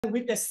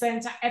with the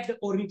center at the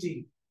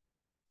origin.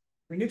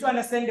 We need to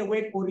understand the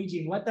word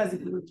origin. What does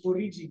it mean,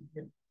 origin?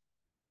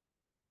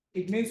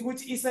 It means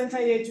which is center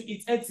here to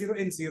it's at 0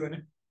 and 0.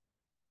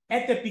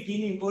 At the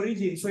beginning,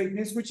 origin. So it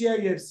means which here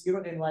you have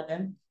 0 and what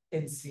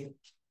and 0.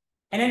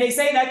 And then they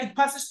say that it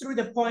passes through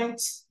the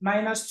point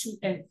 -2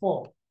 and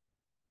 4.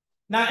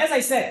 Now, as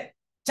I said,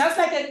 just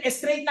like a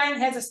straight line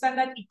has a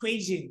standard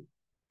equation,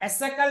 a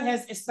circle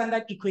has a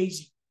standard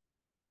equation.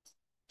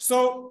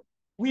 So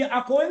we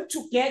are going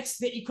to get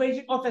the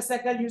equation of a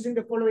circle using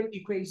the following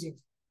equation.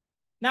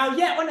 Now,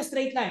 here on a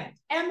straight line,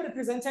 M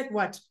represented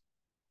what?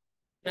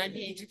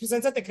 It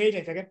represented the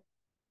gradient, okay?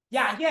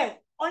 Yeah, here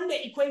on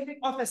the equation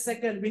of a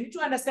circle, we need to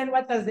understand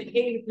what does the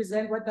A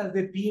represent, what does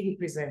the B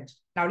represent.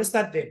 Now, let's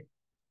start there.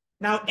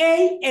 Now,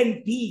 A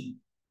and B,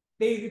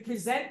 they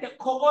represent the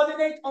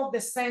coordinate of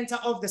the center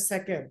of the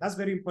circle. That's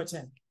very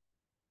important.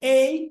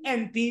 A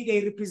and B,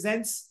 they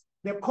represent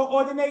the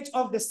coordinate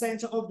of the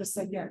center of the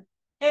circle.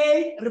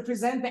 A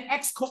represents the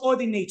x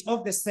coordinate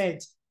of the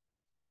center.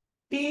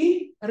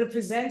 B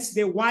represents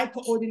the y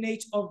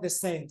coordinate of the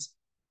center.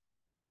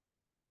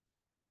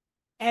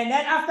 And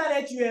then after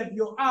that, you have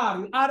your R.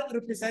 Your R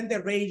represents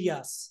the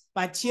radius.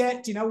 But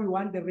here, now we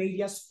want the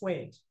radius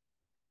squared.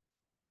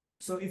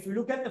 So if you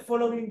look at the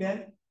following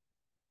then,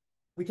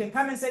 we can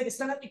come and say the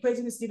standard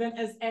equation is given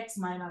as x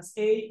minus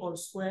a all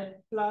squared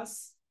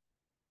plus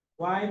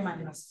y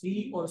minus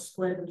b all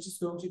squared, which is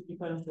going to be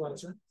equal to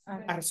what?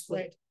 R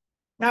squared.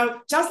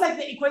 Now, just like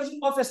the equation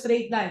of a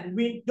straight line,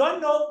 we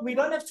don't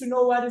have to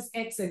know what is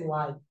x and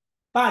y,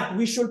 but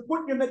we should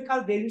put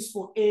numerical values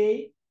for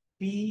a,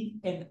 b,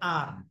 and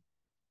r.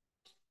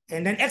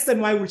 And then x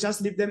and y, we'll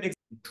just leave them.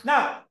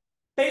 Now,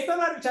 based on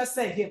what we just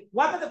said here,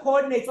 what are the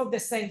coordinates of the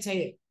center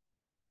here?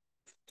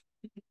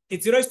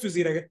 It's 0 to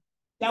 0. Okay?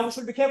 Now, we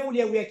should be careful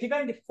here. We are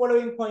given the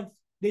following point.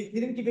 They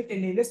didn't give it a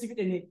name. Let's give it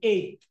a name,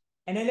 A.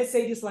 And then let's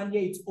say this one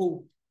here, it's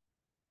O.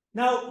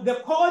 Now, the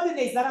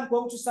coordinates that I'm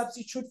going to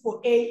substitute for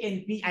A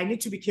and B, I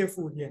need to be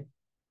careful here.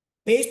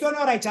 Based on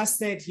what I just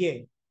said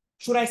here,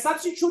 should I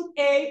substitute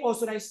A or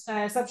should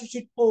I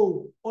substitute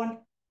O on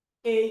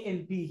A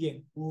and B here?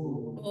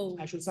 O.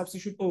 I should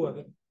substitute O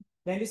again.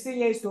 Then this thing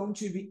here is going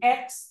to be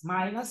X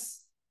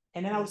minus,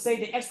 and then I will say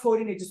the X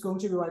coordinate is going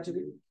to be what?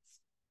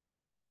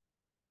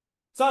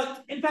 So,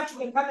 in fact, you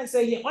can come and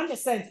say here, on the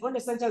center,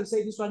 I will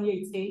say this one here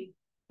is A,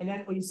 and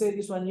then when you say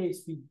this one here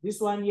is B.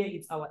 This one here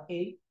is our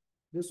A.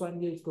 This one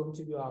here is going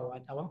to be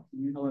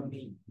our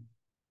B.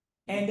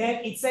 And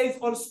then it says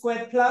all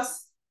squared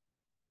plus,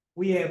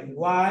 we have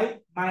y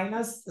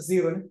minus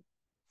 0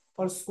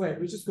 all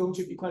squared, which is going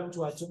to be equal to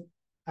what?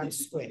 R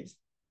squared.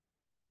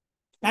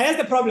 Now, here's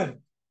the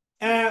problem.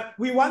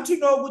 We want to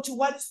know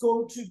what is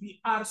going to be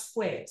R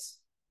squared.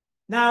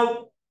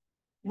 Now,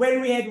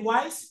 when we had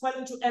y is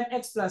equal to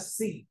mx plus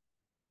c,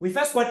 we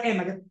first got m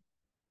again.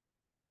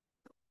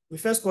 We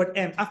first got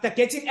m. After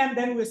getting m,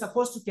 then we were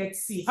supposed to get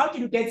c. How did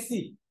you get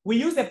c? We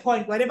use the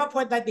point, whatever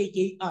point that they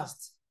gave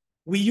us,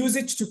 we use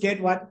it to get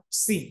what?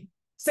 C.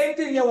 Same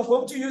thing here, we're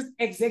going to use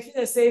exactly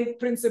the same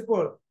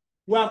principle.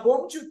 We are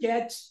going to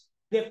get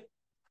the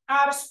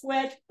R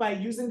squared by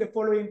using the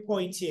following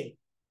point here.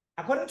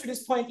 According to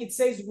this point, it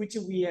says which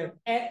we have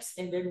x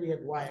and then we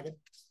have y.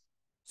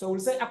 So we'll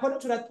say,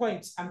 according to that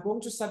point, I'm going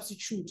to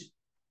substitute.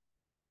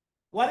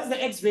 What is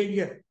the x value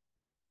here?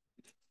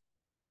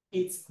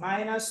 It's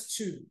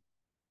 -2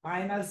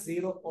 minus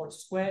 0 all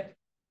squared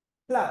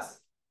plus.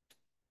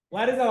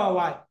 What is our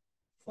y?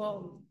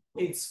 4.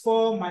 It's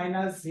 4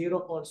 minus 0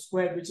 all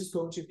squared, which is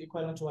going to be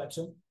equal to what?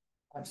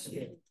 R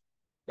squared.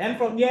 Then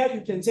from here,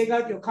 you can take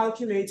out your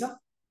calculator.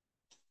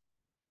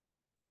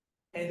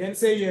 And then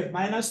say you have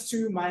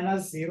 -2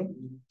 minus 0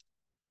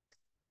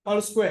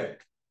 all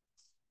squared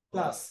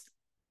plus.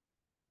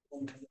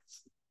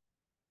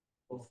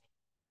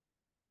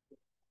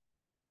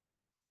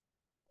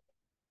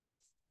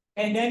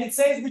 And then it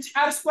says which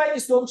R squared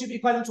is going to be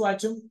equal to what?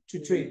 To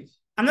 20.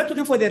 I'm not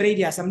looking for the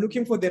radius. I'm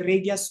looking for the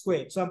radius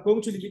squared. So I'm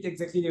going to leave it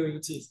exactly the way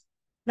it is.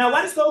 Now,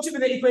 what is going to be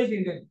the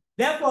equation then?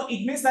 Therefore,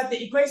 it means that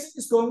the equation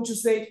is going to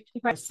say,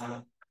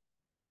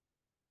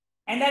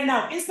 and then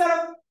now, instead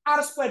of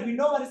R squared, we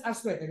know what is R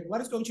squared.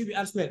 What is going to be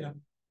R squared now?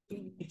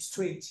 It's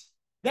 20.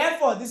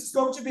 Therefore, this is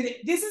going to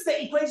be this is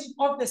the equation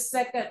of the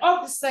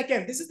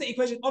second, this is the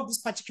equation of this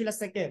particular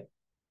second.